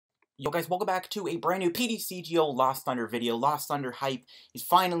Yo guys, welcome back to a brand new PTCGO Lost Thunder video. Lost Thunder hype is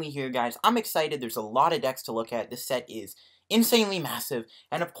finally here, guys. I'm excited. There's a lot of decks to look at. This set is insanely massive.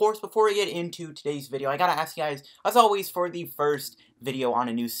 And of course, before we get into today's video, I gotta ask you guys, as always, for the first video on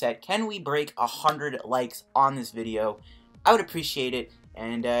a new set, can we break 100 likes on this video? I would appreciate it.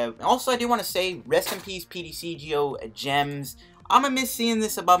 And also, I do want to say, rest in peace, PTCGO gems. I'm gonna miss seeing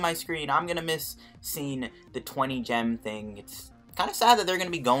this above my screen. I'm gonna miss seeing the 20 gem thing. It's kind of sad that they're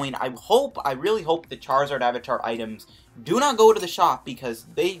going to be going. I really hope the Charizard Avatar items do not go to the shop because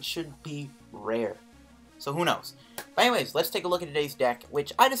they should be rare. So who knows. But anyways, let's take a look at today's deck,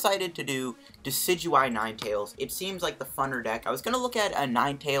 which I decided to do Decidueye Ninetales. It seems like the funner deck. I was going to look at a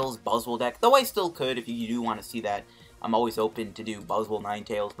Ninetales Buzzwole deck, though I still could if you do want to see that. I'm always open to do Buzzwole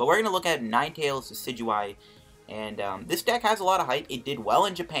Ninetales. But we're going to look at Ninetales Decidueye. And this deck has a lot of hype. It did well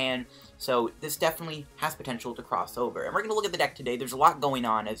in Japan, so this definitely has potential to cross over. And we're going to look at the deck today. There's a lot going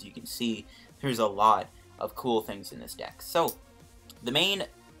on, as you can see. There's a lot of cool things in this deck. So, the main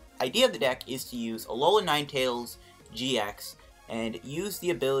idea of the deck is to use Alolan Ninetales-GX and use the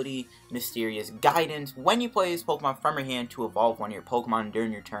ability Mysterious Guidance when you play this Pokemon from your hand to evolve one of your Pokemon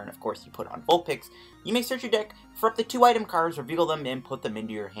during your turn. Of course, you put on Vulpix. You may search your deck for up to 2 item cards, reveal them, and put them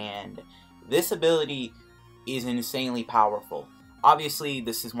into your hand. This ability is insanely powerful. Obviously,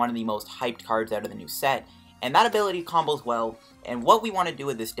 this is one of the most hyped cards out of the new set, and that ability combos well, and what we want to do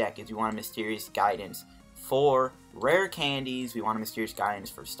with this deck is we want a Mysterious Guidance for rare candies, we want a Mysterious Guidance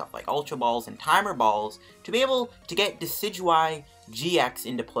for stuff like Ultra Balls and Timer Balls, to be able to get Decidueye-GX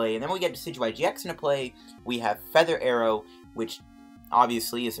into play, and then when we get Decidueye-GX into play, we have Feather Arrow, which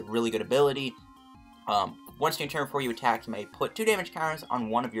obviously is a really good ability. Once in your turn before you attack, you may put 2 damage counters on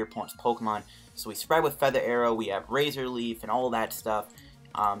one of your opponent's Pokemon. So we spread with Feather Arrow, we have Razor Leaf, and all that stuff.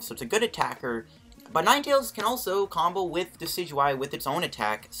 So it's a good attacker. But Ninetales can also combo with Decidueye with its own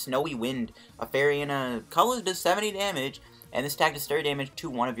attack, Snowy Wind. A fairy and a color does 70 damage, and this attack does 30 damage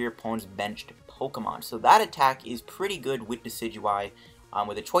to one of your opponent's benched Pokemon. So that attack is pretty good with Decidueye.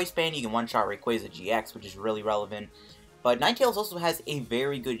 With a Choice Band, you can one-shot Rayquaza GX, which is really relevant. But Ninetales also has a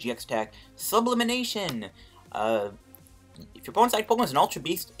very good GX attack, Sublimination. If your opponent's Pokemon is an Ultra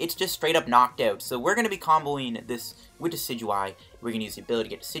Beast, it's just straight up knocked out. So we're going to be comboing this with Decidueye. We're going to use the ability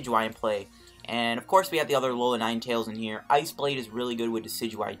to get Decidueye in play. And of course we have the other Alolan Ninetales in here. Ice Blade is really good with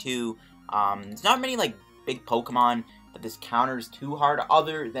Decidueye too. There's not many like big Pokemon that this counters too hard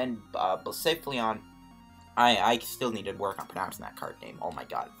other than Blacephalon. I still need to work on pronouncing that card name. Oh my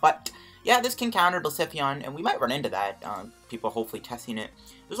god. But yeah, this can counter Blacephalon, and we might run into that. People are hopefully testing it.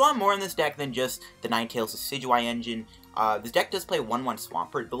 There's a lot more in this deck than just the Ninetales Decidueye engine. This deck does play 1-1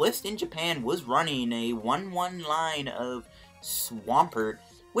 Swampert. The list in Japan was running a 1-1 line of Swampert,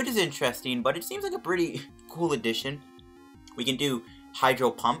 which is interesting, but it seems like a pretty cool addition. We can do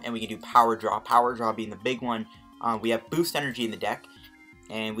Hydro Pump, and we can do Power Draw. Power Draw being the big one. We have Boost Energy in the deck.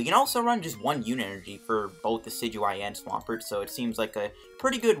 And we can also run just 1 Unit Energy for both Decidueye and Swampert, so it seems like a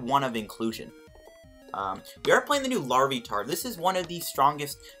pretty good one of inclusion. We are playing the new Larvitar. This is one of the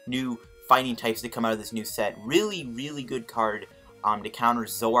strongest new fighting types that come out of this new set. Really, really good card to counter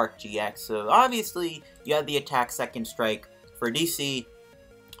Zoroark-GX. So obviously, you have the attack second strike for DC.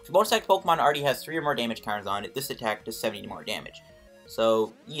 If your bonus attack Pokemon already has 3 or more damage counters on it, this attack does 70 more damage.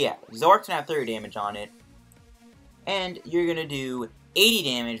 So yeah, Zoroark's gonna have 30 damage on it. And you're gonna do 80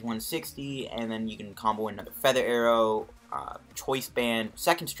 damage, 160, and then you can combo another Feather Arrow, Choice Band.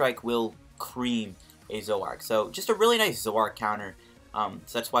 Second Strike will cream a Zoroark. So just a really nice Zoroark counter.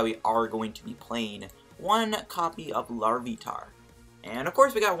 So that's why we are going to be playing 1 copy of Larvitar. And of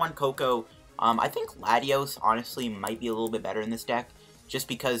course we got 1 Koko. I think Latios honestly might be a little bit better in this deck, just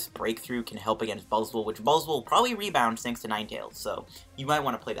because Breakthrough can help against Buzzwole, which Buzzwole probably rebounds thanks to Ninetales. So you might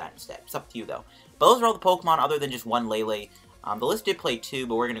want to play that instead. It's up to you though. But those are all the Pokemon other than just 1 Lele. The list did play 2,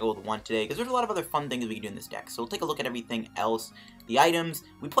 but we're going to go with 1 today, because there's a lot of other fun things we can do in this deck. So we'll take a look at everything else. The items,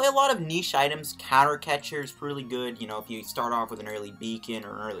 we play a lot of niche items. Counter Catcher is really good. You know, if you start off with an early Beacon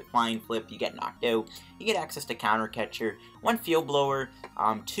or an early Flying Flip, you get knocked out. You get access to Counter Catcher. 1 Field Blower.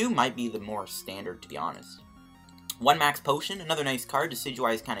 2 might be the more standard, to be honest. 1 Max Potion, another nice card.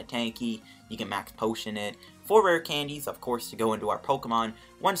 Decidueye is kind of tanky. You can Max Potion it. 4 Rare Candies, of course, to go into our Pokemon.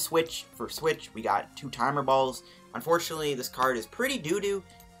 1 Switch for Switch. We got 2 Timer Balls. Unfortunately, this card is pretty doo-doo.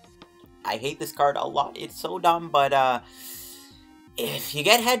 I hate this card a lot. It's so dumb, but if you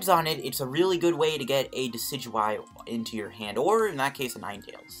get heads on it, it's a really good way to get a Decidueye into your hand, or in that case, a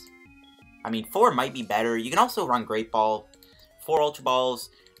Ninetales. I mean, 4 might be better. You can also run Great Ball, 4 Ultra Balls,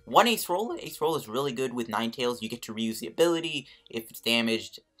 1 Acerola. Acerola is really good with Ninetales. You get to reuse the ability if it's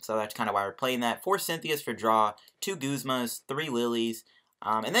damaged, so that's kind of why we're playing that. 4 Cynthias for draw, 2 Guzmas, 3 Lilies,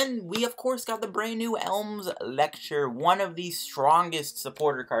 And then we, of course, got the brand new Elms Lecture, one of the strongest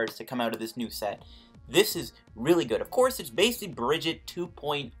supporter cards to come out of this new set. This is really good. Of course, it's basically Bridget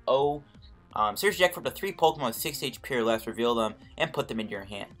 2.0. Search your deck for up to 3 Pokemon with 6 HP or less, reveal them, and put them into your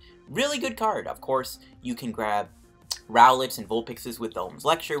hand. Really good card. Of course, you can grab Rowlets and Vulpixes with Elm's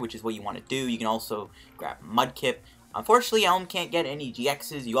Lecture, which is what you want to do. You can also grab Mudkip. Unfortunately, Elm can't get any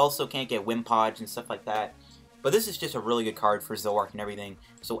GXs. You also can't get Wimpodge and stuff like that. But this is just a really good card for Zoroark and everything.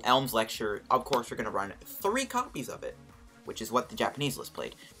 So Elm's Lecture, of course, we're going to run 3 copies of it, which is what the Japanese list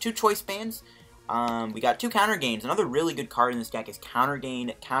played. 2 Choice Bands. We got 2 Counter Gains. Another really good card in this deck is Counter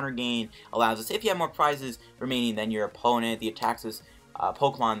Gain. Counter Gain allows us, if you have more prizes remaining than your opponent, the attacks is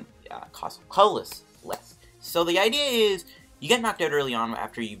Pokemon cost colorless less. So the idea is, you get knocked out early on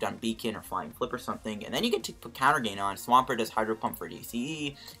after you've done Beacon or Flying Flip or something, and then you get to put Counter Gain on. Swampert does Hydro Pump for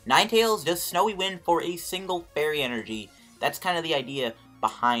DCE. Ninetales does Snowy Wind for a single Fairy Energy. That's kind of the idea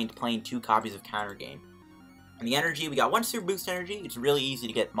behind playing 2 copies of Counter Gain. And the energy, we got 1 Super Boost Energy. It's really easy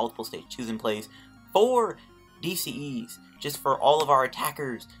to get multiple stage 2s in place. 4 DCEs, just for all of our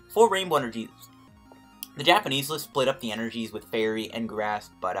attackers. 4 Rainbow Energies. The Japanese list split up the energies with Fairy and Grass,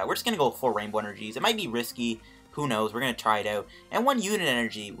 but we're just going to go with 4 Rainbow Energies. It might be risky. Who knows? We're going to try it out. And 1 Unit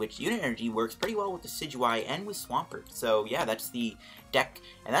Energy, which Unit Energy works pretty well with the Decidueye and with Swampert. So yeah, that's the deck.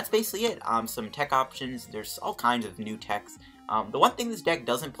 And that's basically it. Some tech options. There's all kinds of new techs. The one thing this deck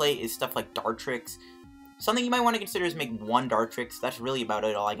doesn't play is stuff like Dartrix. Something you might want to consider is make 1 Dartrix. That's really about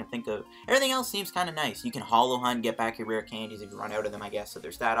it, all I can think of. Everything else seems kind of nice. You can Hollow Hunt, get back your rare candies if you run out of them, I guess. So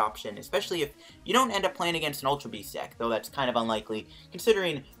there's that option, especially if you don't end up playing against an Ultra Beast deck, though that's kind of unlikely,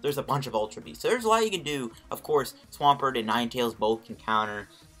 considering there's a bunch of Ultra Beasts. So there's a lot you can do. Of course, Swampert and Ninetales both can counter,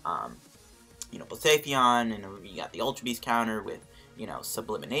 you know, Blaziken, and you got the Ultra Beast counter with, you know,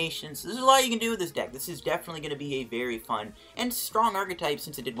 Sublimination. So there's a lot you can do with this deck. This is definitely going to be a very fun and strong archetype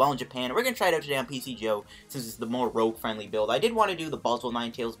since it did well in Japan. We're going to try it out today on PTCGO since it's the more rogue-friendly build. I did want to do the Buzzwole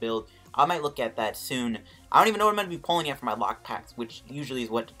Ninetales build. I might look at that soon. I don't even know what I'm going to be pulling yet for my lock packs, which usually is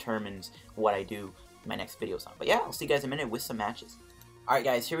what determines what I do in my next videos on. But yeah, I'll see you guys in a minute with some matches. Alright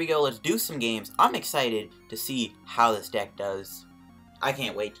guys, here we go. Let's do some games. I'm excited to see how this deck does. I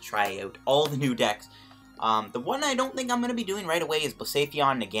can't wait to try out all the new decks. The one I don't think I'm going to be doing right away is Blaziken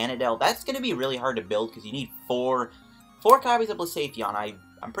and Naganadel. That's going to be really hard to build because you need 4 copies of Blaziken.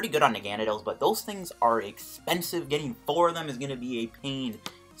 I'm pretty good on Naganadels, but those things are expensive. Getting 4 of them is going to be a pain.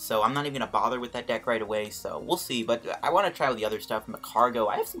 So I'm not even going to bother with that deck right away, so we'll see. But I want to try with the other stuff. Magcargo.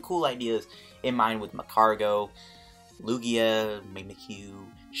 I have some cool ideas in mind with Magcargo, Lugia, Mimikyu,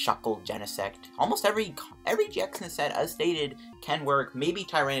 Shuckle, Genesect. Almost every GX in the set, as stated, can work. Maybe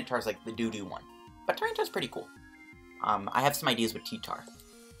Tyranitar's like the doo-doo one. But Tyranitar's pretty cool. I have some ideas with T-Tar.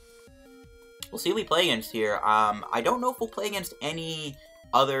 We'll see what we play against here. I don't know if we'll play against any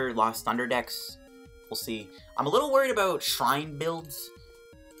other Lost Thunder decks. We'll see. I'm a little worried about Shrine builds.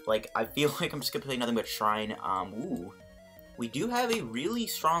 Like, I feel like I'm just going to play nothing but Shrine. Ooh. We do have a really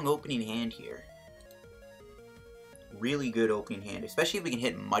strong opening hand here. Really good opening hand. Especially if we can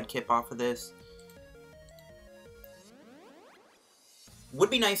hit Mudkip off of this. Would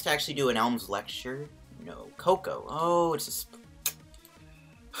be nice to actually do an Elms Lecture. No. Koko. Oh, it's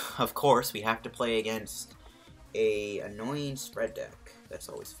a... Of course, we have to play against a annoying spread deck. That's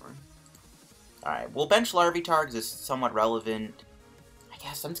always fun. Alright, we'll bench Larvitar because it's somewhat relevant. I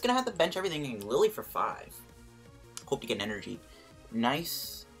guess I'm just going to have to bench everything in Lillie for 5. Hope to get an energy.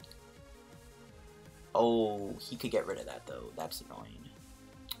 Nice. Oh, he could get rid of that, though. That's annoying.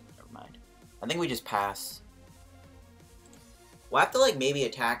 Never mind. I think we just pass. We'll have to, like, maybe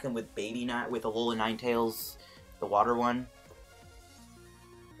attack him with with Alolan Ninetales, the water one.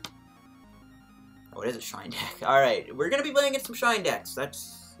 Oh, it is a Shrine deck. Alright, we're going to be playing against some Shrine decks.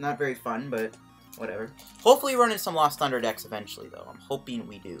 That's not very fun, but whatever. Hopefully run in some Lost Thunder decks eventually, though. I'm hoping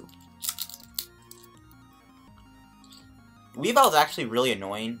we do. Weavel's actually really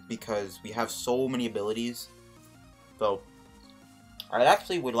annoying because we have so many abilities. So, I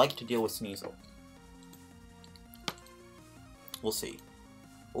actually would like to deal with Sneasel. We'll see.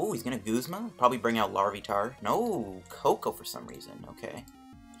 Oh, he's gonna Guzma? Probably bring out Larvitar. No, Koko for some reason. Okay.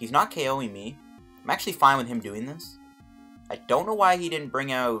 He's not KOing me. I'm actually fine with him doing this. I don't know why he didn't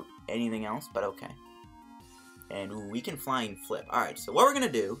bring out anything else, but okay. And ooh, we can Flying Flip. Alright, so what we're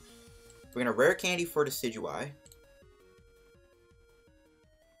gonna do, we're gonna Rare Candy for Decidueye.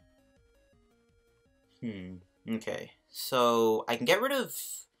 Okay. So, I can get rid of...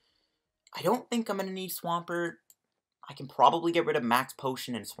 I don't think I'm gonna need Swampert. I can probably get rid of Max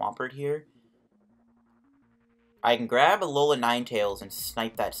Potion and Swampert here. I can grab a Alolan Ninetales and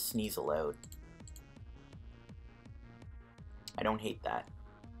snipe that Sneasel out. I don't hate that.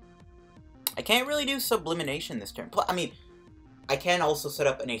 I can't really do Sublimination this turn. I mean, I can also set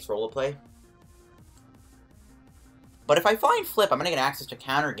up an Acerola play. But if I find Flip, I'm going to get access to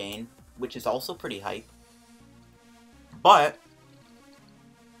Counter Gain, which is also pretty hype. But,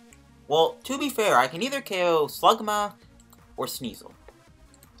 well, to be fair, I can either KO Slugma or Sneasel.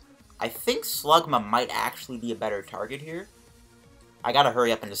 I think Slugma might actually be a better target here. I gotta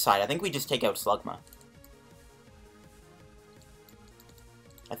hurry up and decide. I think we just take out Slugma.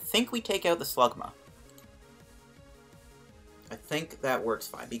 I think we take out the Slugma. I think that works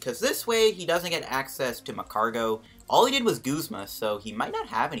fine, because this way he doesn't get access to Macargo. All he did was Guzma, so he might not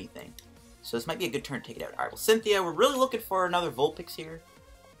have anything. So this might be a good turn to take it out. Alright, well, Cynthia, we're really looking for another Vulpix here.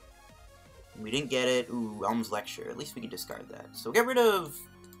 We didn't get it. Ooh, Elm's Lecture. At least we can discard that. So get rid of...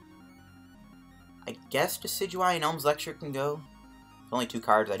 I guess Decidueye and Elm's Lecture can go. It's only 2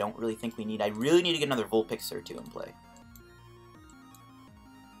 cards I don't really think we need. I really need to get another Vulpix or 2 in play.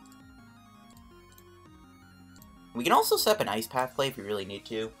 We can also set up an Ice Path play if we really need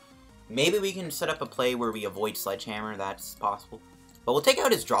to. Maybe we can set up a play where we avoid Sledgehammer. That's possible. But we'll take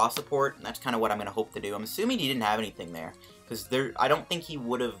out his draw support, and that's kind of what I'm going to hope to do. I'm assuming he didn't have anything there, because I don't think he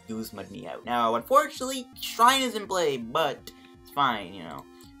would have Guzma'd me out. Now, unfortunately, Shrine is in play, but it's fine, you know.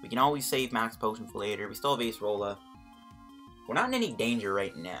 We can always save Max Potion for later. We still have Acerola. We're not in any danger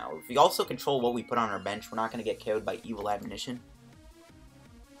right now. If we also control what we put on our bench, we're not going to get KO'd by Evil Admonition.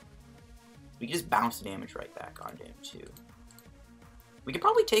 We can just bounce the damage right back on him, too. We could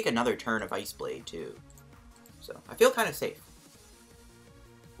probably take another turn of Ice Blade, too. So, I feel kind of safe.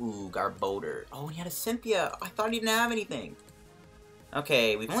 Ooh, Garbodor. Oh, he had a Cynthia. I thought he didn't have anything.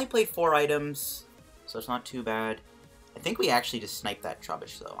 Okay, we've only played 4 items, so it's not too bad. I think we actually just sniped that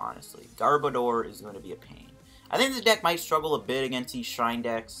Trubbish, though, honestly. Garbodor is going to be a pain. I think this deck might struggle a bit against these Shrine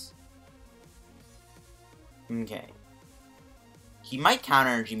decks. Okay. He might counter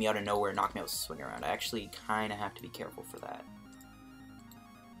energy me out of nowhere and knock me out with Swing Around. I actually kind of have to be careful for that.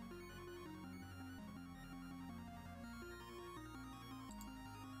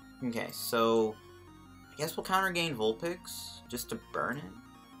 Okay, so I guess we'll counter gain Vulpix just to burn it.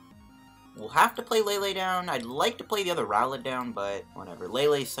 We'll have to play Lele down. I'd like to play the other Rowlet down, but whatever.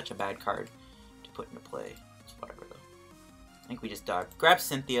 Lele is such a bad card to put into play. It's whatever, though. I think we just grab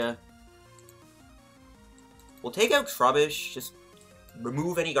Cynthia. We'll take out Trubbish, just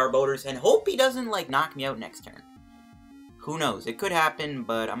remove any Garbodors, and hope he doesn't, like, knock me out next turn. Who knows? It could happen,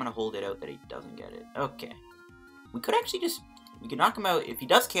 but I'm going to hold it out that he doesn't get it. Okay. We could actually just... We can knock him out. If he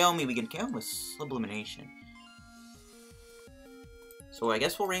does KO me, we can KO him with Sublimination. So I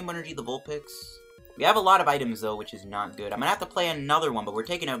guess we'll Rainbow Energy the Vulpix. We have a lot of items, though, which is not good. I'm going to have to play another one, but we're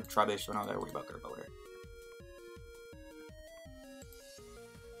taking out Trubbish, so we're not going to worry about Garbodor.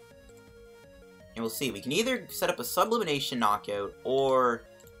 And we'll see. We can either set up a Sublimination knockout, or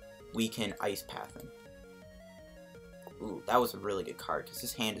we can Ice Path him. Ooh, that was a really good card, because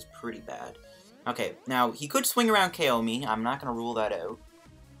his hand is pretty bad. Okay, now, he could swing around KO me. I'm not going to rule that out.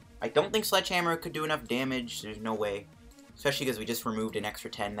 I don't think Sledgehammer could do enough damage. There's no way. Especially because we just removed an extra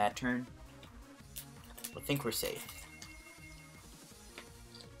 10 that turn. I think we're safe.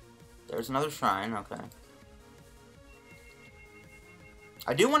 There's another Shrine, okay.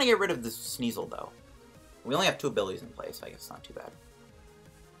 I do want to get rid of the Sneasel, though. We only have 2 abilities in place, so I guess it's not too bad.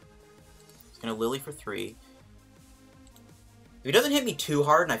 It's going to Lillie for 3. If he doesn't hit me too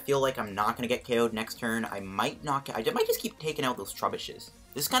hard, and I feel like I'm not going to get KO'd next turn, I might just keep taking out those Trubbishes.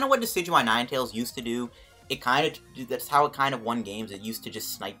 This is kind of what Decidueye Ninetales used to do. That's how it kind of won games. It used to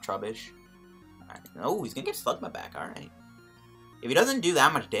just snipe Trubbish. Right. Oh, he's going to get Slugma back, alright. If he doesn't do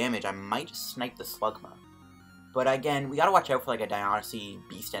that much damage, I might just snipe the Slugma. But again, we gotta watch out for like a Dionysus,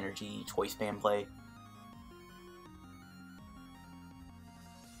 Beast Energy, Choice Band play.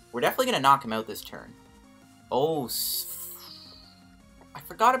 We're definitely gonna knock him out this turn. Oh, I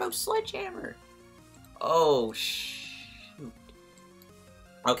forgot about Sledgehammer. Oh, shoot.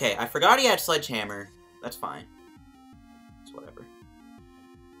 Okay, I forgot he had Sledgehammer. That's fine. It's whatever.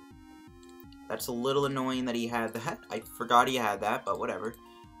 That's a little annoying that he had that. I forgot he had that, but whatever.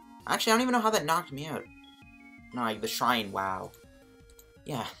 Actually, I don't even know how that knocked me out. No, the Shrine, wow.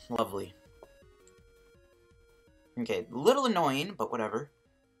 Yeah, lovely. Okay, a little annoying, but whatever.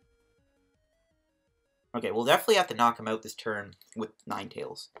 Okay, we'll definitely have to knock him out this turn with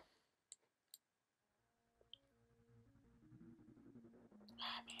Ninetales.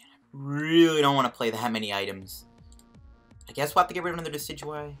 Man, I really don't want to play that many items. I guess we'll have to get rid of another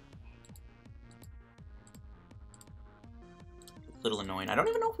Decidueye. A little annoying. I don't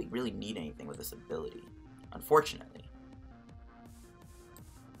even know if we really need anything with this ability. Unfortunately.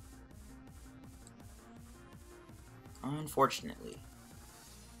 Unfortunately.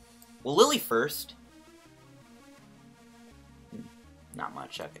 Well, Lillie first. Not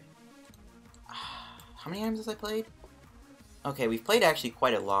much, okay. How many items has I played? Okay, we've played actually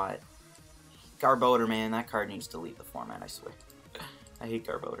quite a lot. Garbodor, man, that card needs to leave the format, I swear. I hate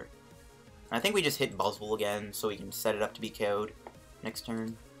Garbodor. I think we just hit Buzzwole again, so we can set it up to be KO'd next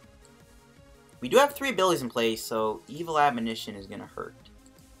turn. We do have 3 abilities in place, so Evil Admonition is gonna hurt.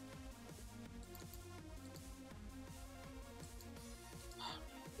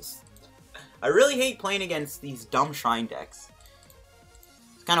 I really hate playing against these dumb Shrine decks.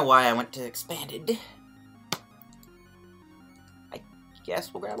 It's kind of why I went to Expanded. I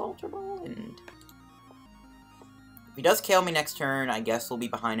guess we'll grab Ultra Ball, and if he does KO me next turn, I guess we'll be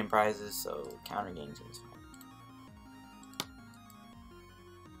behind in prizes, so counter gains is fine.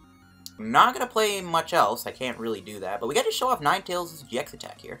 I'm not going to play much else, I can't really do that, but we got to show off Ninetales' GX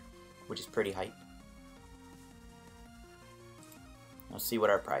attack here, which is pretty hype. Let's see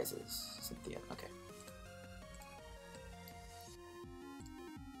what our prize is. Cynthia, okay.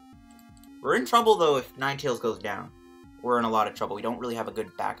 We're in trouble, though, if Ninetales goes down. We're in a lot of trouble. We don't really have a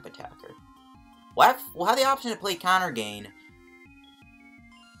good backup attacker. We'll have the option to play counter gain.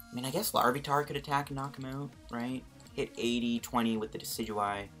 I mean, I guess Larvitar could attack and knock him out, right? Hit 80, 20 with the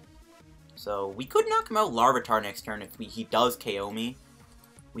Decidueye. So, we could knock him out Larvitar next turn if he does KO me.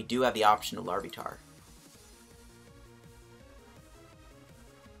 We do have the option to Larvitar.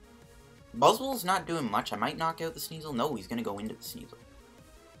 Buzzwole's not doing much. I might knock out the Sneasel. No, he's going to go into the Sneasel.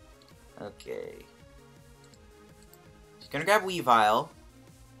 Okay. He's going to grab Weavile.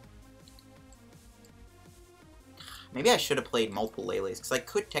 Maybe I should have played multiple Leles, because I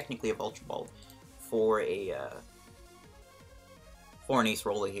could technically have Ultra Ball for an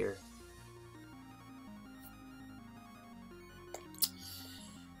Acerola here.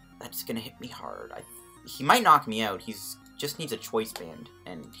 That's going to hit me hard. He might knock me out. He's just needs a choice band,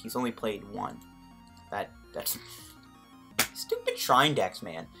 and he's only played 1. That's stupid Shrine decks,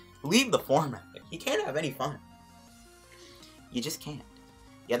 man. Leave the format. You can't have any fun. You just can't.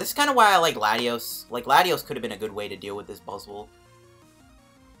 Yeah, this is kind of why I like Latios. Like, Latios could have been a good way to deal with this Buzzwole.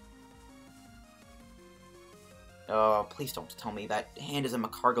 Oh, please don't tell me that hand is a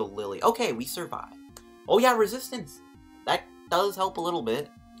Magcargo Lillie. Okay, we survive. Oh yeah, resistance. That does help a little bit.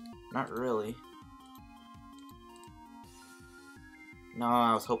 Not really. No,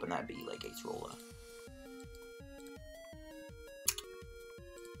 I was hoping that'd be like Acerola.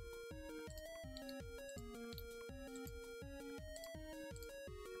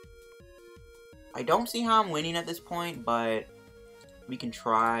 I don't see how I'm winning at this point, but we can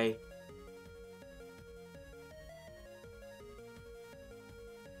try.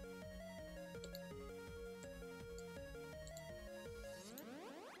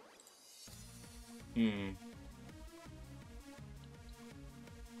 I'm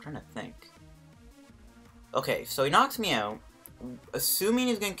trying to think. Okay, so he knocks me out. Assuming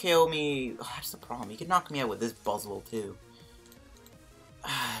he's gonna KO me. Oh, that's the problem. He could knock me out with this Buzzwole too.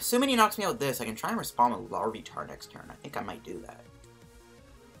 Assuming he knocks me out with this, I can try and respond with Larvitar next turn. I think I might do that.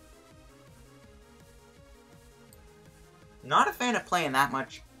 Not a fan of playing that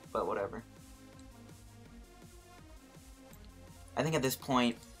much, but whatever. I think at this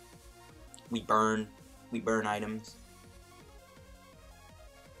point, we burn items.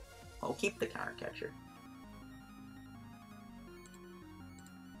 I'll keep the Counter Catcher.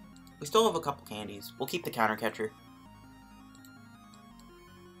 We still have a couple candies. We'll keep the Counter Catcher.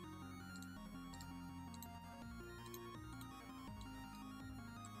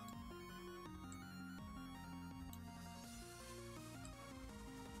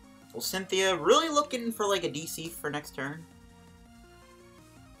 Well, Cynthia, really looking for like a DC for next turn.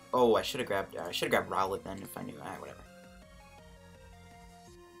 Oh, I should have grabbed Rowlet then if I knew. Whatever.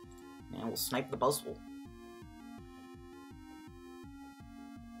 And we'll snipe the Buzzwole.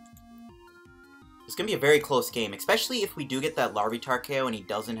 It's gonna be a very close game, especially if we do get that Larvitar KO and he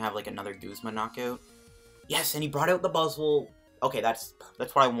doesn't have like another Guzma knockout. Yes, and he brought out the Buzzwole. Okay, that's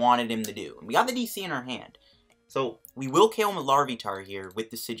what I wanted him to do. And we got the DC in our hand. So, we will KO him with Larvitar here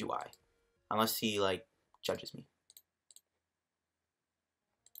with the Decidueye. Unless he, like, judges me.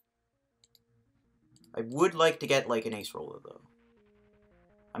 I would like to get, like, an Acerola, though.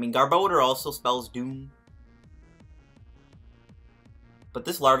 I mean, Garbodor also spells Doom. But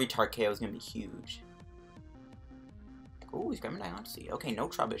this Larvitar KO is going to be huge. Ooh, he's grabbing Diancie. Okay, no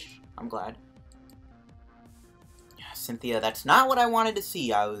Trubbish. I'm glad. Yeah, Cynthia, that's not what I wanted to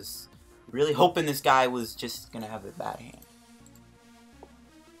see. I was really hoping this guy was just going to have a bad hand.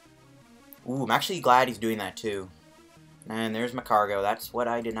 Ooh, I'm actually glad he's doing that too. And there's Magcargo. That's what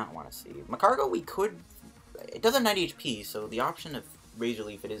I did not want to see. Magcargo, we could It does have 90 HP, so the option of Razor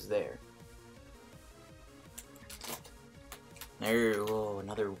Leaf, it is there. There, whoa,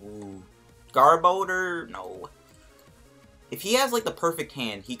 another woo. Garbodor? No. If he has, like, the perfect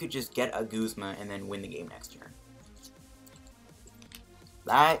hand, he could just get a Guzma and then win the game next turn.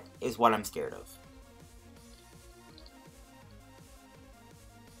 That is what I'm scared of.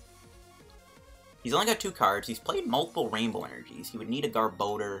 He's only got 2 cards. He's played multiple Rainbow Energies. He would need a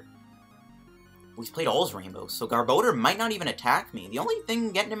Garbodor. Well, he's played all his Rainbows, so Garbodor might not even attack me. The only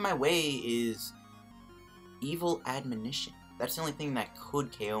thing getting in my way is Evil Admonition. That's the only thing that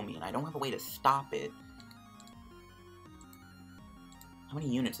could KO me, and I don't have a way to stop it. How many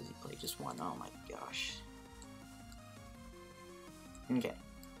units has he played? Just 1. Oh my gosh. Okay.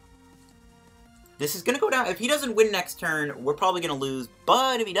 This is gonna go down. If he doesn't win next turn, we're probably gonna lose.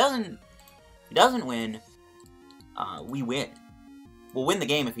 But if he doesn't win, we win. We'll win the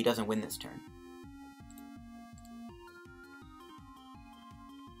game if he doesn't win this turn.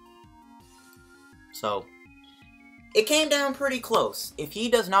 So, it came down pretty close. If he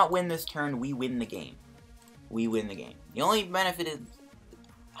does not win this turn, we win the game. We win the game. The only benefit is...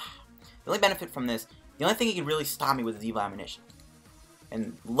 The only benefit from this, the only thing he can really stop me with is Evil Admonition.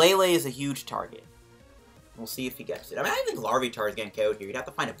 And Lele is a huge target. We'll see if he gets it. I mean, I think Larvitar is getting KO'd here. You'd have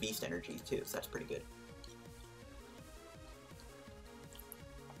to find a Beast Energy, too, so that's pretty good.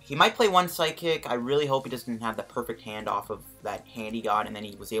 He might play 1 Psychic. I really hope he doesn't have the perfect hand off of that hand he got, and then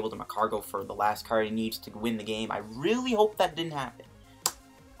he was able to Macargo for the last card he needs to win the game. I really hope that didn't happen.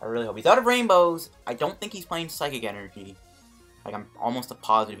 I really hope. He's out of Rainbows. I don't think he's playing Psychic Energy. Like, I'm almost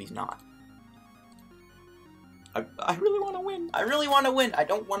positive he's not. I really want to win. I really want to win. I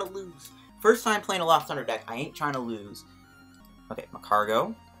don't want to lose. First time playing a Lost Thunder deck. I ain't trying to lose. Okay,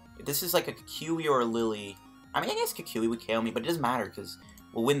 Macargo. If this is like a Kikui or a Lillie... I mean, I guess Kikui would KO me, but it doesn't matter because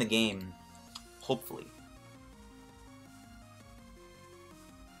we'll win the game. Hopefully.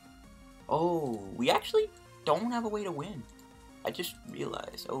 Oh, we actually don't have a way to win. I just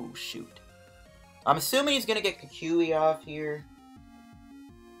realized. Oh, shoot. I'm assuming he's going to get Kikui off here.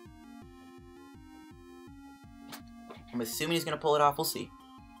 I'm assuming he's going to pull it off. We'll see.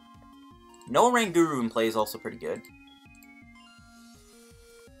 No Ranguru in play is also pretty good.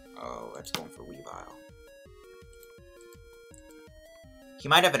 Oh, that's going for Weavile. He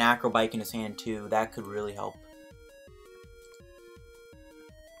might have an Acrobike in his hand, too. That could really help.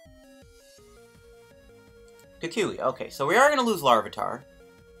 Kikui. Okay, so we are going to lose Larvitar.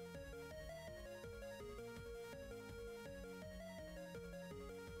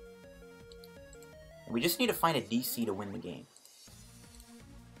 We just need to find a DC to win the game.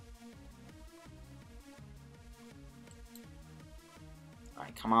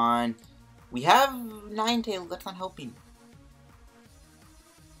 Alright, come on. We have Ninetale. That's not helping.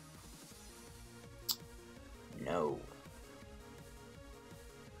 No.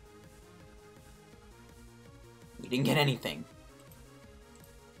 We didn't get anything.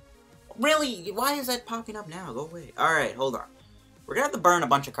 Really? Why is that popping up now? Go away. Alright, hold on. We're gonna have to burn a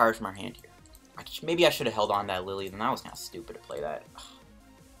bunch of cards from our hand here. Maybe I should have held on to that Lillie, then that was kind of stupid to play that.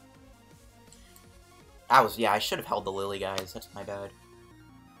 Yeah, I should have held the Lillie, guys. That's my bad.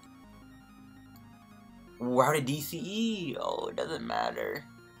 We're out of DCE. Oh, it doesn't matter.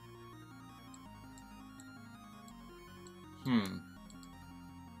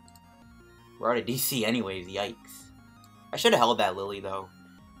 We're out of DC anyways, yikes. I should have held that Lillie, though.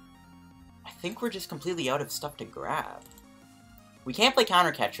 I think we're just completely out of stuff to grab. We can't play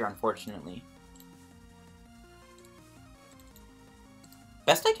Counter Catcher, unfortunately.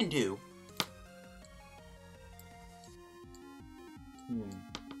 Best I can do.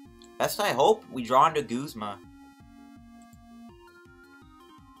 Best I hope we draw into Guzma.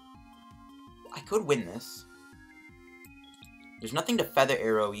 I could win this. There's nothing to Feather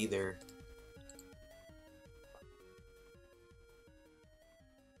Arrow either.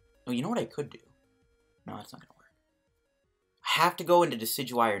 Oh, you know what I could do? No, that's not gonna work. I have to go into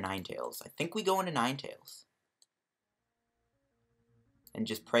Decidueye or Ninetales. I think we go into Ninetales. And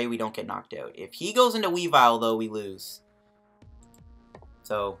just pray we don't get knocked out. If he goes into Weavile, though, we lose.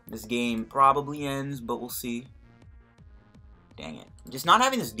 So, this game probably ends, but we'll see. Dang it. Just not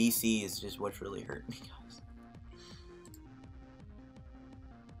having this DC is just what's really hurt me, guys.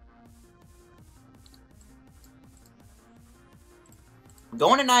 We're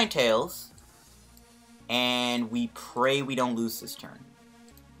going to Ninetales. And we pray we don't lose this turn.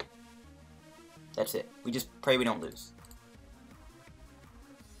 That's it. We just pray we don't lose.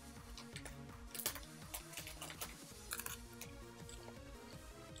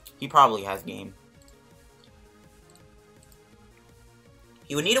 He probably has game.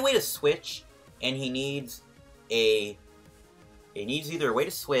 He would need a way to switch, and he needs It needs either a way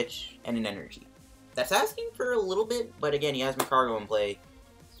to switch and an energy. That's asking for a little bit, but again, he has Macargo in play,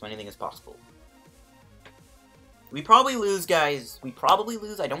 so anything is possible. We probably lose, guys. We probably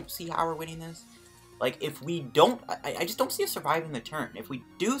lose. I don't see how we're winning this. Like, if we don't... I just don't see us surviving the turn. If we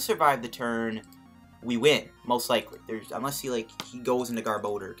do survive the turn, we win, most likely. Unless he goes into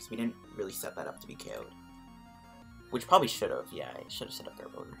Garbodor, because we didn't really set that up to be KO'd. Which probably should have. Yeah, I should have set up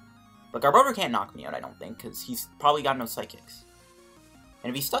Garbodor. But Garbodor can't knock me out, I don't think, because he's probably got no Psychics. And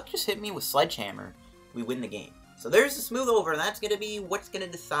if he's stuck, just hit me with Sledgehammer, we win the game. So there's the smooth over, and that's going to be what's going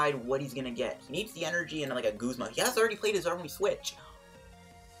to decide what he's going to get. He needs the energy and like a Guzma. He has already played his only switch.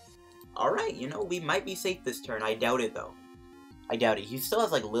 Alright, you know, we might be safe this turn. I doubt it, though. I doubt it. He still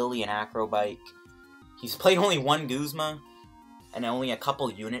has like Lillie and Acrobike. He's played only one Guzma and only a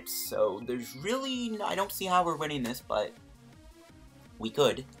couple units, so there's really... I don't see how we're winning this, but we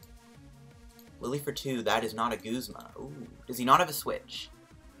could. Lillie for 2, that is not a Guzma. Ooh, does he not have a switch?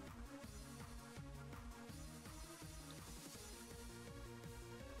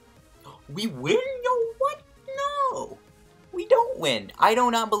 We win? Yo, what? No! We don't win. I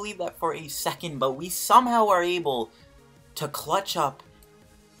do not believe that for a second, but we somehow are able to clutch up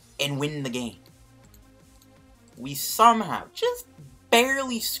and win the game. We somehow just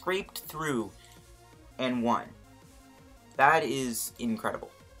barely scraped through and won. That is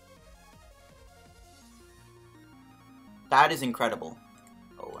incredible. That is incredible.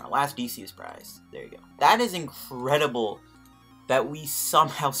 Oh, our last DC's prize. There you go. That is incredible that we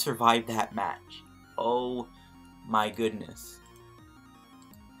somehow survived that match. Oh my goodness.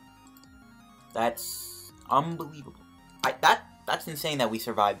 That's unbelievable. That's insane that we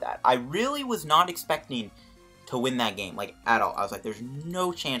survived that. I really was not expecting to win that game, like, at all. I was like, there's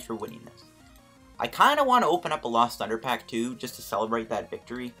no chance we're winning this. I kind of want to open up a Lost Thunder pack, too, just to celebrate that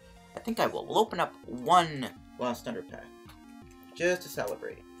victory. I think I will. We'll open up one Lost Thunder pack, just to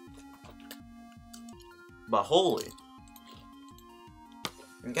celebrate. But holy.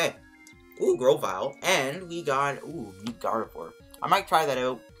 Okay. Ooh, Grovyle. And we got, ooh, new Gardevoir. I might try that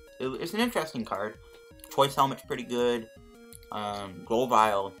out. It's an interesting card. Choice Helmet's pretty good.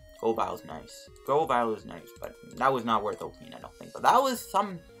 Grovyle. Grovyle's nice. Grovyle is nice, but that was not worth opening, I don't think. But that was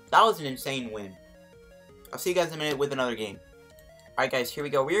an insane win. I'll see you guys in a minute with another game. Alright guys, here we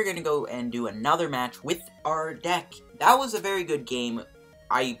go. We're gonna go and do another match with our deck. That was a very good game.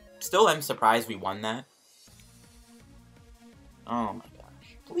 I still am surprised we won that. Oh my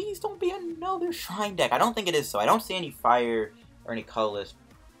gosh. Please don't be another Shrine deck. I don't think it is, so I don't see any Fire or any Colorless.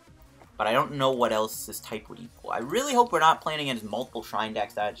 But I don't know what else this type would equal. I really hope we're not playing against multiple Shrine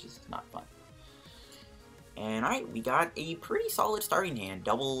decks. That's just not fun. And alright, we got a pretty solid starting hand.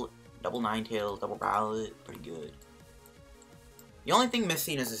 Double Ninetales, double Rowlet, pretty good. The only thing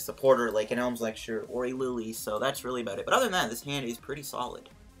missing is a supporter like an Elm's Lecture or a Lillie, so that's really about it. But other than that, this hand is pretty solid.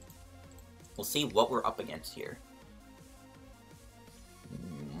 We'll see what we're up against here.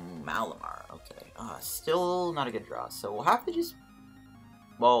 Malamar, okay. Still not a good draw, so we'll have to just...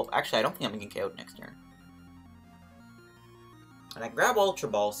 Well, actually, I don't think I'm going to get KO'd next turn. And I grab Ultra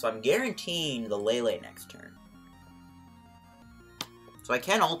Ball, so I'm guaranteeing the Lele next turn. So I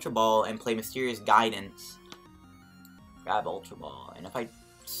can Ultra Ball and play Mysterious Guidance. Grab Ultra Ball. And if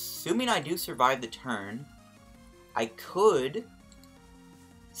assuming I do survive the turn, I could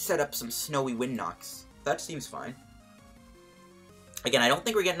set up some Snowy Wind Knocks. That seems fine. Again, I don't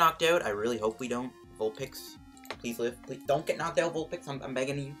think we're getting knocked out. I really hope we don't. Vulpix, please live. Please don't get knocked out, Vulpix. I'm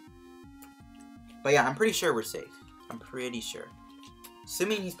begging you. But yeah, I'm pretty sure we're safe. I'm pretty sure.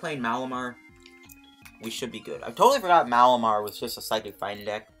 Assuming he's playing Malamar, we should be good. I totally forgot Malamar was just a Psychic Fighting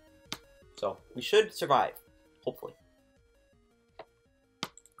deck. So, we should survive. Hopefully.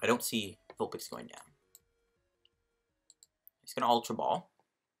 I don't see Vulpix going down. He's going to Ultra Ball.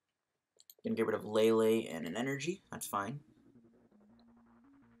 Going to get rid of Lele and an energy. That's fine.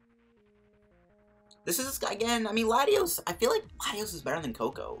 This is, again, I mean, Latios, I feel like Latios is better than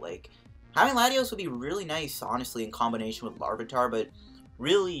Koko. Like, having Latios would be really nice, honestly, in combination with Larvitar, but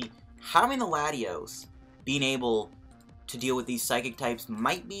really, having the Latios being able to deal with these Psychic types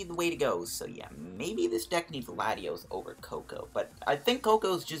might be the way to go. So yeah, maybe this deck needs Latios over Koko, but I think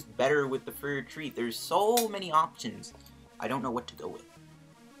Koko's just better with the Free Retreat. There's so many options. I don't know what to go with.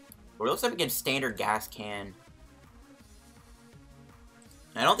 We're also up against standard Gas Can.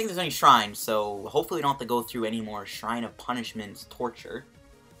 I don't think there's any shrines, so hopefully we don't have to go through any more Shrine of Punishment's torture.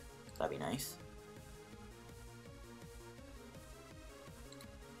 That'd be nice.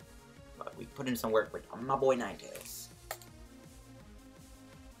 But we put in some work with my boy Ninetales.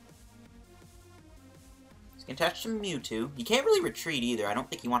 He's can attach to Mewtwo. He can't really retreat either. I don't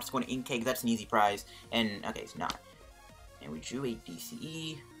think he wants to go into Inkay because that's an easy prize. And, okay, it's not. And we drew a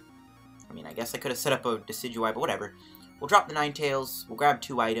DCE. I mean, I guess I could have set up a Decidueye, but whatever. We'll drop the Ninetales. We'll grab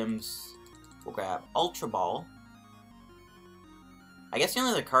 2 items. We'll grab Ultra Ball. I guess the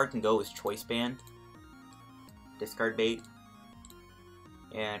only other card can go is Choice Band. Discard bait.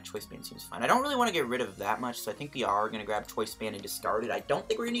 Yeah, Choice Band seems fine. I don't really want to get rid of that much, so I think we are going to grab Choice Band and discard it. I don't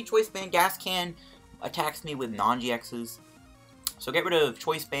think we're going to need Choice Band. Gas Can attacks me with non-GXs. So get rid of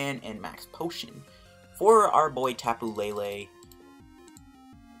Choice Band and Max Potion. For our boy Tapu Lele. I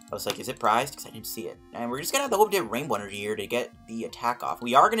was like, is it prized? Because I didn't see it. And we're just going to have to hope to get Rainbow Energy here to get the attack off.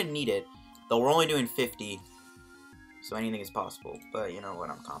 We are going to need it, though we're only doing 50. So anything is possible. But you know what,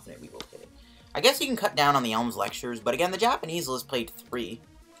 I'm confident we will get it. I guess you can cut down on the Elm's Lectures, but again, the Japanese list played 3.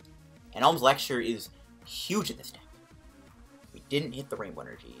 And Elm's Lecture is huge in this deck. We didn't hit the Rainbow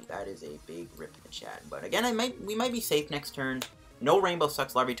Energy. That is a big rip in the chat. But again, we might be safe next turn. No Rainbow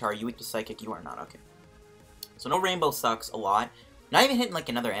sucks, Larvitar. You weak to Psychic? You are not. Okay. So no Rainbow sucks a lot. Not even hitting like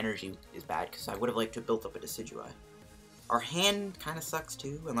another Energy is bad, because I would have liked to have built up a Decidueye. Our hand kind of sucks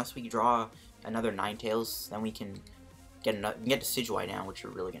too, unless we draw another Ninetales, then we can get Decidueye down, which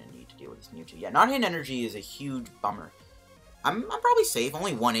we're really going to need to deal with this Mewtwo. Yeah, not hitting Energy is a huge bummer. I'm probably safe.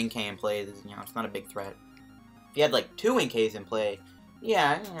 Only 1 Inkay in play. You know, it's not a big threat. If you had like 2 Inkays in play,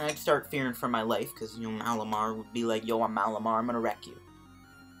 yeah, I'd start fearing for my life, because, you know, Malamar would be like, yo, I'm Malamar, I'm going to wreck you.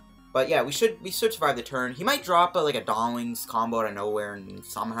 But yeah, we should survive the turn. He might drop like a Donlings combo out of nowhere and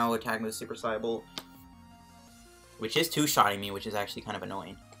somehow attack me with Super Cybolt, which is 2-shotting me, which is actually kind of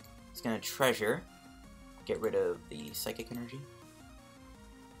annoying. He's going to Treasure. Get rid of the Psychic Energy.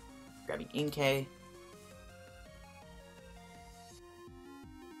 Grabbing Inkay.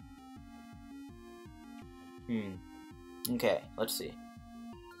 Okay, let's see.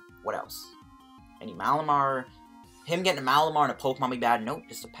 What else? Any Malamar? Him getting a Malamar and a Pokemon be bad? Nope,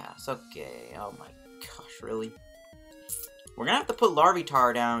 just a pass. Okay, oh my gosh, really? We're gonna have to put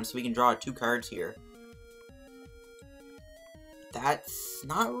Larvitar down so we can draw 2 cards here. That's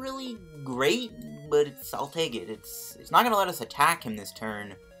not really great, but I'll take it. It's not going to let us attack him this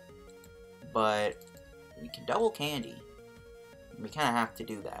turn, but we can double Candy. We kind of have to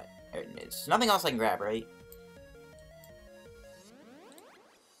do that. There's nothing else I can grab, right?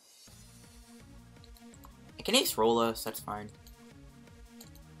 I can Acerola, so that's fine.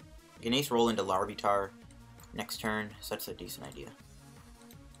 I can Acerola into Larvitar next turn, so that's a decent idea.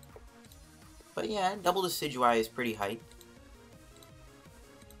 But yeah, double Decidueye is pretty hype.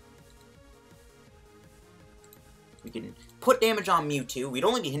 We can put damage on Mewtwo. We'd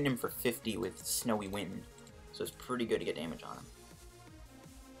only be hitting him for 50 with Snowy Wind, so it's pretty good to get damage on him.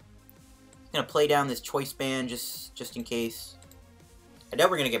 Gonna play down this Choice Band just in case. I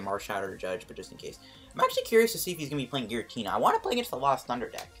doubt we're gonna get Marshadow or Judge, but just in case. I'm actually curious to see if he's gonna be playing Giratina. I want to play against the Lost Thunder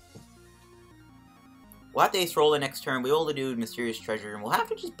deck. We'll have to Acerola next turn. We will do Mysterious Treasure, and we'll have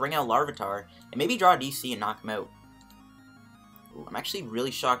to just bring out Larvitar and maybe draw a DC and knock him out. Ooh, I'm actually really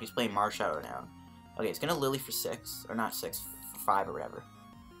shocked he's playing Marshadow now. Okay, it's gonna Lillie for 6, or not 6, for 5 or whatever.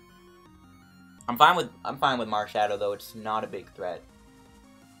 I'm fine with Marshadow though. It's not a big threat.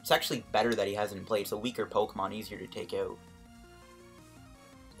 It's actually better that he hasn't played. It's a weaker Pokemon, easier to take out.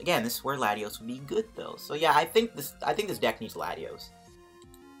 Again, this is where Latios would be good though. So yeah, I think this deck needs Latios.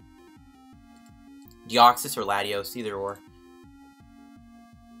 Deoxys or Latios, either or.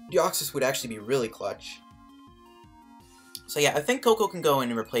 Deoxys would actually be really clutch. So yeah, I think Koko can go in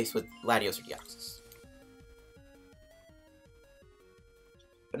and replace with Latios or Deoxys.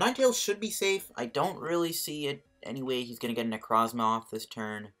 But Ninetales should be safe. I don't really see it anyway. He's going to get a Necrozma off this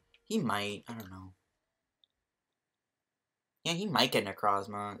turn. He might. I don't know. Yeah, he might get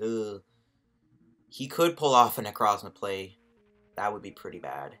Necrozma. Ugh. He could pull off a Necrozma play. That would be pretty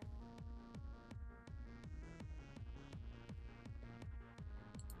bad.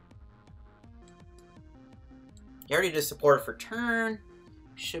 He already did support for turn.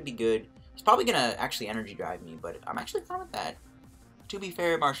 Should be good. He's probably going to actually Energy Drive me, but I'm actually fine with that. To be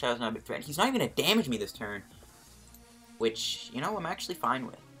fair, Marshall's not a big threat. He's not even going to damage me this turn. Which, you know, I'm actually fine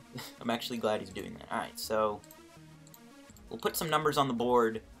with. I'm actually glad he's doing that. Alright, so we'll put some numbers on the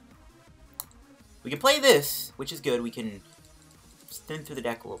board. We can play this, which is good. We can spin through the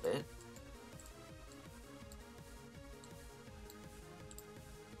deck a little bit.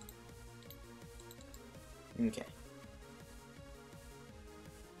 Okay.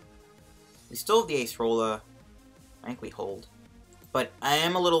 We still have the Acerola. I think we hold. But I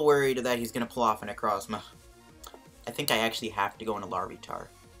am a little worried that he's going to pull off a Necrozma. I think I actually have to go into Larvitar.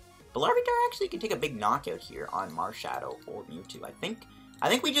 But Larvitar actually can take a big knockout here on Marshadow or Mewtwo. I think I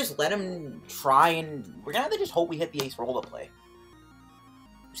think we just let him try and... We're gonna have to just hope we hit the Acerola play.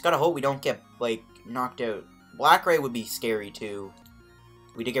 Just gotta hope we don't get, like, knocked out. Black Ray would be scary, too.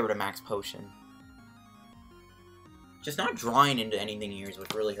 We did get rid of Max Potion. Just not drawing into anything here is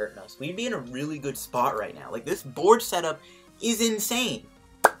what's really hurting us. We'd be in a really good spot right now. Like, this board setup is insane.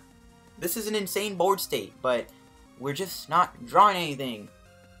 This is an insane board state, but we're just not drawing anything.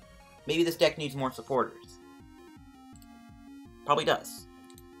 Maybe this deck needs more supporters. Probably does.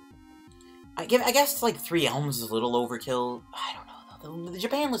 I guess, like, 3 Elms is a little overkill. I don't know, though. The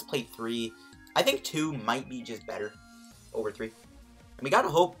Japan list played 3. I think 2 might be just better over 3. And we gotta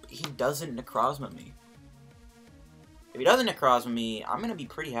hope he doesn't Necrozma me. If he doesn't Necrozma me, I'm gonna be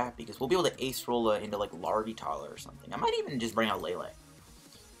pretty happy, because we'll be able to Acerola into, like, Larvitar or something. I might even just bring out Lele.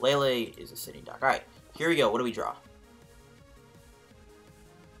 Lele is a sitting duck. Alright, here we go. What do we draw?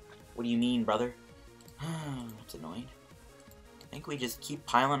 What do you mean, brother? That's annoying. I think we just keep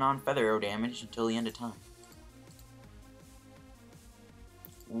piling on Feather Arrow damage until the end of time.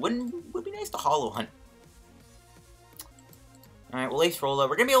 Would be nice to Hollow Hunt. Alright, we'll Acerola.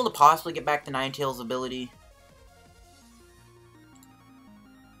 We're gonna be able to possibly get back to Ninetales' ability.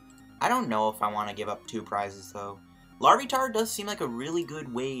 I don't know if I want to give up 2 prizes, though. Larvitar does seem like a really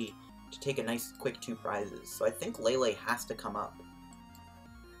good way to take a nice, quick 2 prizes. So I think Lele has to come up.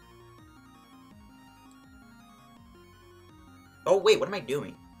 Oh, wait, what am I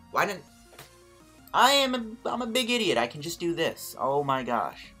doing? Why didn't... I'm a big idiot. I can just do this. Oh my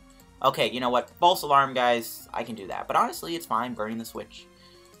gosh. Okay, you know what? False alarm, guys. I can do that. But honestly, it's fine burning the Switch.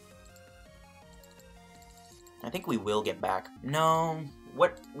 I think we will get back. No.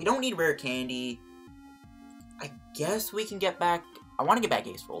 What? We don't need Rare Candy. I guess we can get back... I want to get back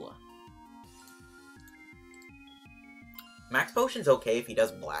Acerola. Max Potion's okay if he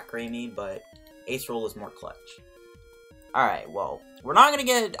does Black Ray me, but Acerola's more clutch. Alright, well, we're not going to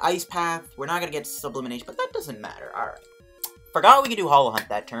get Ice Path, we're not going to get Sublimination, but that doesn't matter. Alright. Forgot we could do Hollow Hunt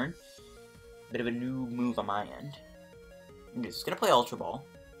that turn. Bit of a new move on my end. I'm just going to play Ultra Ball.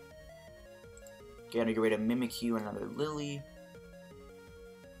 Gonna get rid of Mimikyu and another Lillie.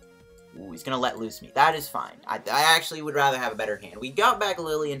 Ooh, he's going to let loose me. That is fine. I actually would rather have a better hand. We got back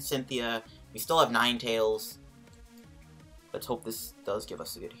Lillie and Cynthia. We still have Ninetales. Let's hope this does give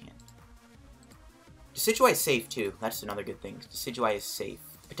us a good hand. Decidueye is safe, too. That's another good thing. Decidueye is safe.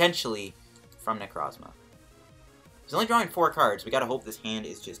 Potentially from Necrozma. He's only drawing 4 cards. We gotta hope this hand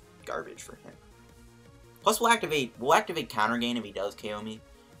is just garbage for him. Plus, we'll activate Counter Gain if he does KO me.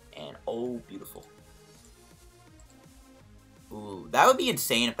 And, oh, beautiful. Ooh, that would be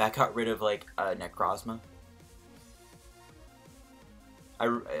insane if that got rid of, like, Necrozma.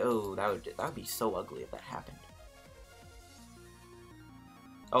 Oh, that would be so ugly if that happened.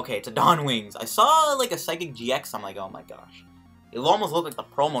 Okay, it's a Dawn Wings. I saw, like, a Psychic GX. I'm like, oh my gosh. It'll almost look like the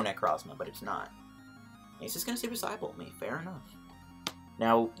promo Necrozma, but it's not. It's just gonna Super Cybolt me. Fair enough.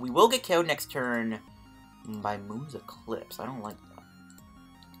 Now, we will get KO'd next turn by Moon's Eclipse. I don't like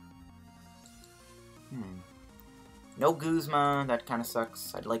that. No Guzma. That kind of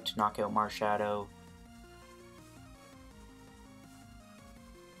sucks. I'd like to knock out Marshadow.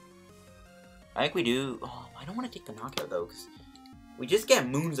 I think we do... Oh, I don't want to take the knockout, though, because... We just get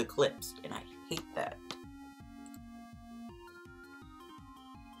Moon's Eclipsed, and I hate that.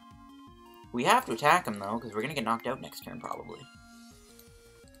 We have to attack him, though, because we're going to get knocked out next turn, probably.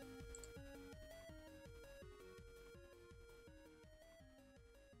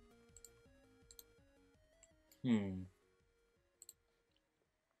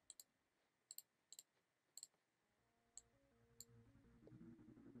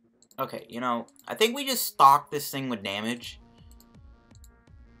 Okay, you know, I think we just stock this thing with damage.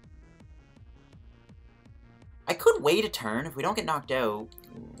 I could wait a turn. If we don't get knocked out,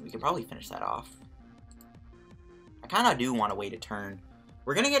 we could probably finish that off. I kind of do want to wait a turn.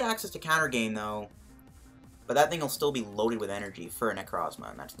 We're going to get access to Counter Gain, though. But that thing will still be loaded with energy for a Necrozma,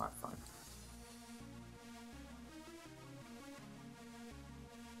 and that's not fun.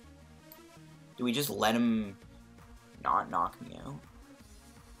 Do we just let him not knock me out?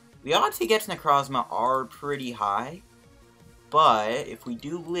 The odds he gets Necrozma are pretty high. But if we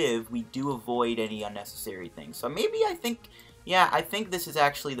do live, we do avoid any unnecessary things. So maybe I think, yeah, I think this is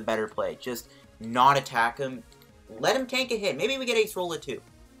actually the better play. Just not attack him. Let him tank a hit. Maybe we get Acerola too.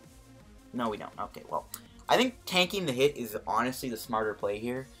 No, we don't. Okay, well, I think tanking the hit is honestly the smarter play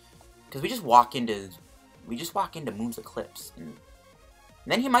here, because we just walk into Moon's Eclipse, and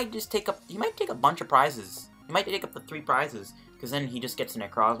then he might just take up. He might take a bunch of prizes. He might take up the 3 prizes, because then he just gets a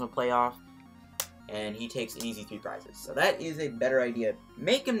Necrozma playoff. And he takes an easy 3 prizes. So that is a better idea.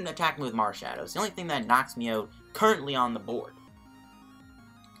 Make him attack me with Marshadow. It's the only thing that knocks me out currently on the board.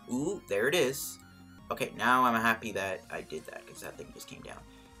 Ooh, there it is. Okay, now I'm happy that I did that, because that thing just came down.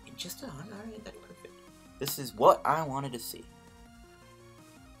 And just alright, that's perfect. This is what I wanted to see.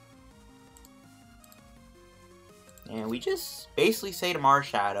 And we just basically say to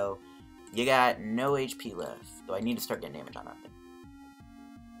Marshadow, you got no HP left. Though I need to start getting damage on that thing.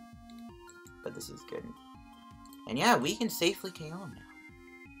 But this is good. And yeah, we can safely KO him now.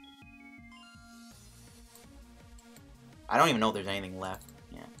 I don't even know if there's anything left.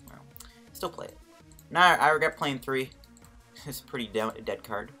 Yeah, well, still play it. Nah, I regret playing 3. It's a pretty dead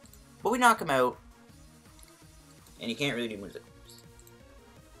card. But we knock him out. And he can't really do moves.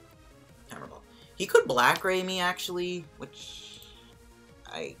 Hammer Ball. He could Black Ray me, actually, which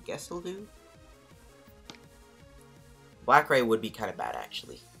I guess he'll do. Black Ray would be kind of bad,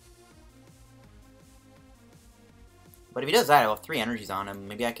 actually. But if he does that, I'll have 3 energies on him.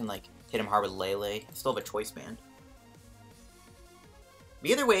 Maybe I can, like, hit him hard with Lele. I still have a Choice Band.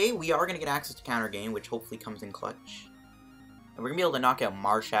 But either way, we are going to get access to Counter Game, which hopefully comes in clutch. And we're going to be able to knock out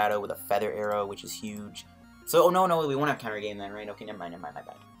Marshadow with a Feather Arrow, which is huge. So, oh no, we won't have Counter Game then, right? Okay, never mind, my bad.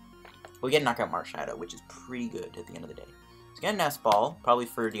 But we get to knock out Marshadow, which is pretty good at the end of the day. Let's get a Nest Ball, probably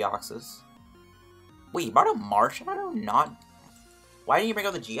for Deoxys. Wait, you brought out Marshadow? Not... Why didn't you bring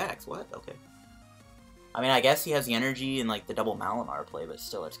out the GX? What? Okay. I mean, I guess he has the energy and, like, the double Malamar play, but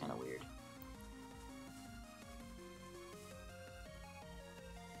still, it's kind of weird.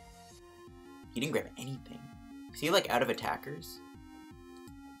 He didn't grab anything. Is he, like, out of attackers?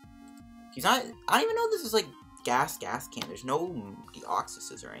 He's not... I don't even know if this is, like, gas can. There's no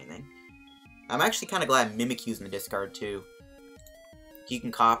Deoxyses or anything. I'm actually kind of glad Mimikyu's in the discard, too. He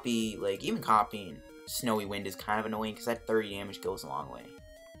can copy, like, even copying Snowy Wind is kind of annoying, because that 30 damage goes a long way.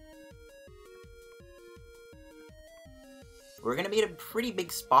 We're going to be at a pretty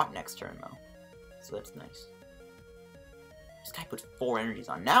big spot next turn, though. So that's nice. This guy puts 4 energies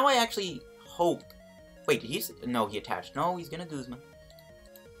on. Now I actually hope... Wait, did he... No, he attached. No, he's going to Guzma.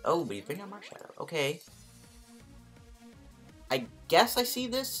 Oh, but he's bringing out Marshadow. Okay. I guess I see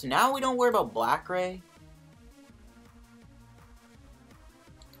this. Now we don't worry about Black Ray.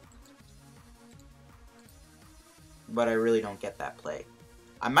 But I really don't get that play.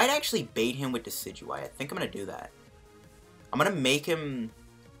 I might actually bait him with Decidueye. I think I'm going to do that. I'm going to make him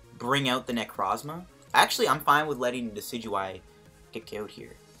bring out the Necrozma. Actually, I'm fine with letting Decidueye get KO'd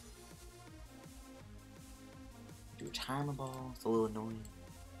here. Do a Timer Ball. It's a little annoying.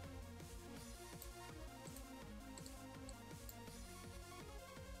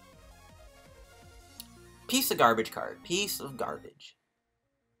 Piece of garbage card. Piece of garbage.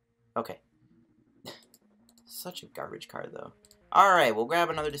 Okay. Such a garbage card, though. Alright, we'll grab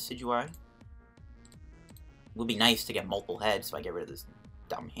another Decidueye. It would be nice to get multiple heads so I get rid of this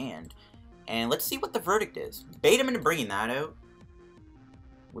dumb hand. And let's see what the verdict is. Bait him into bringing that out.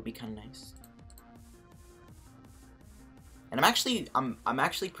 Would be kind of nice. And I'm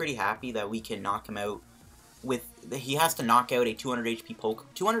actually pretty happy that we can knock him out with... He has to knock out a 200 HP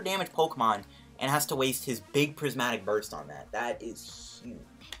 200 damage Pokemon and has to waste his big Prismatic Burst on that. That is huge.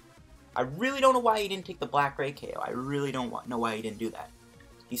 I really don't know why he didn't take the Black Ray KO. I really don't know why he didn't do that.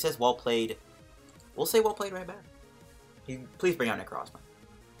 He says well played. We'll say well played right back. Please bring out Necrozma.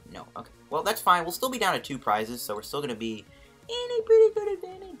 No, okay. Well, that's fine. We'll still be down to 2 prizes, so we're still going to be in a pretty good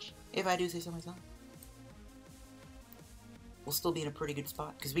advantage, if I do say so myself. We'll still be in a pretty good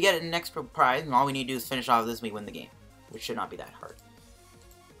spot, because we get an extra prize, and all we need to do is finish off this and we win the game, which should not be that hard.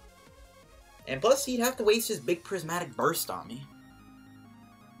 And plus, he'd have to waste his big Prismatic Burst on me.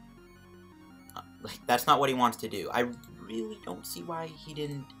 Like, that's not what he wants to do. I really don't see why he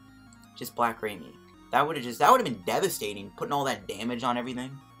didn't just Black Ray me. That would have been devastating, putting all that damage on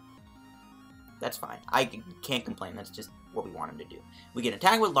everything. That's fine. I can't complain. That's just what we want him to do. We can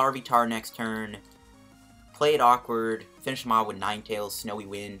attack with Larvitar next turn, play it awkward, finish him off with Ninetales, Snowy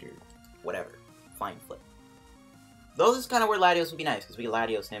Wind, or whatever. Flying Flip. Though this is kind of where Latios would be nice, because we can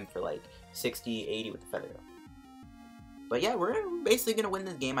Latios him for like 60, 80 with the Feather. But yeah, we're basically going to win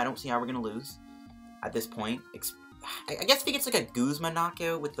this game. I don't see how we're going to lose at this point. I guess if he gets like a Guzma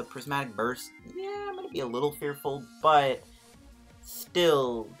knockout with the Prismatic Burst, yeah, I'm going to be a little fearful, but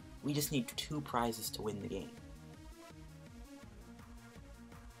still, we just need 2 prizes to win the game.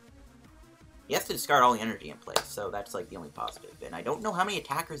 He has to discard all the energy in play, so that's like the only positive. And I don't know how many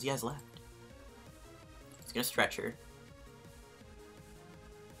attackers he has left. He's going to Stretcher.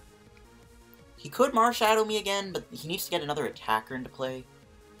 He could Marshadow me again, but he needs to get another attacker into play.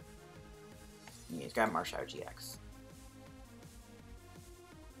 Yeah, he's got Marshadow GX.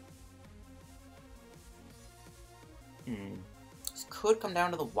 This could come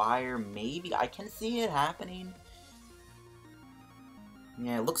down to the wire, maybe. I can see it happening.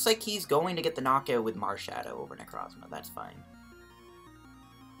 Yeah, it looks like he's going to get the knockout with Marshadow over Necrozma. That's fine.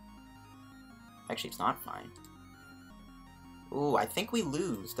 Actually, it's not fine. Ooh, I think we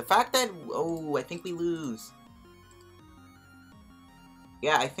lose. The fact that... Oh, I think we lose.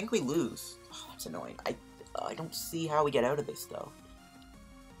 Yeah, I think we lose. Oh, that's annoying. I don't see how we get out of this, though.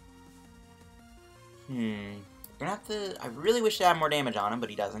 We're gonna have to... I really wish to have more damage on him, but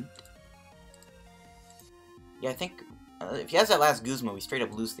he doesn't. Yeah, I think... if he has that last Guzma, we straight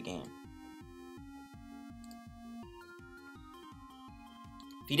up lose the game.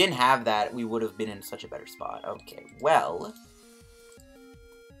 If he didn't have that, we would have been in such a better spot. Okay, well...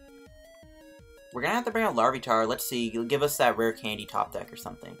 we're gonna have to bring out Larvitar. Let's see. He'll give us that Rare Candy top deck or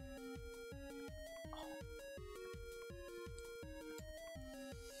something.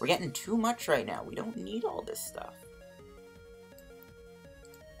 We're getting too much right now. We don't need all this stuff.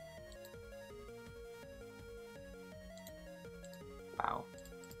 Wow.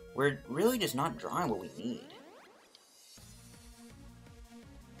 We're really just not drawing what we need.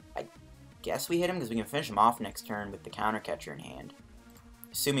 I guess we hit him because we can finish him off next turn with the Counter Catcher in hand.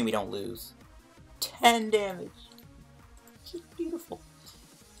 Assuming we don't lose. 10 damage. He's beautiful.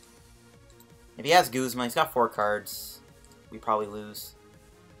 If he has Guzma, he's got 4 cards. We probably lose.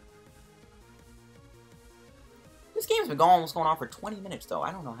 This game's been almost going on for 20 minutes, though.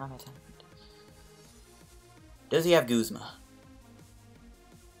 I don't know how that's happened. Does he have Guzma?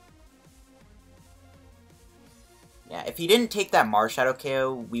 Yeah, if he didn't take that Marshadow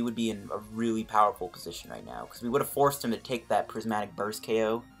KO, we would be in a really powerful position right now. Because we would have forced him to take that Prismatic Burst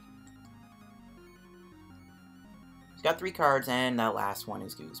KO. He's got 3 cards, and that last one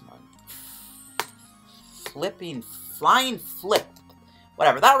is Guzma. Flying flipped.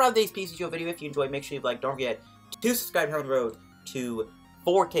 Whatever, that'll wrap today's PTCGO video. If you enjoyed, make sure you like. Don't forget to subscribe down the road to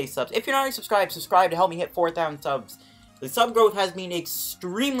 4K subs. If you're not already subscribed, subscribe to help me hit 4,000 subs. The sub growth has been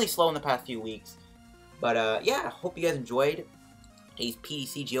extremely slow in the past few weeks. But, yeah, hope you guys enjoyed today's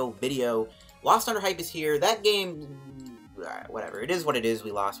PTCGO video. Lost Under Hype is here. That game, whatever. It is what it is.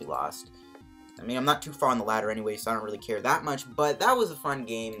 We lost, we lost. I mean, I'm not too far on the ladder anyway, so I don't really care that much. But that was a fun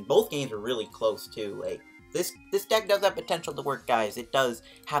game. Both games were really close, too. Like, this deck does have potential to work, guys. It does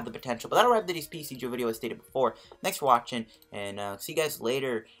have the potential. But that'll wrap today's PTCGO video as stated before. Thanks for watching, and see you guys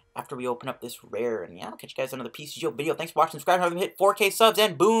later after we open up this rare. And yeah, I'll catch you guys on another PTCGO video. Thanks for watching. Subscribe, have them hit 4K subs,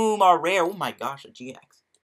 and boom, our rare. Oh my gosh, a GX.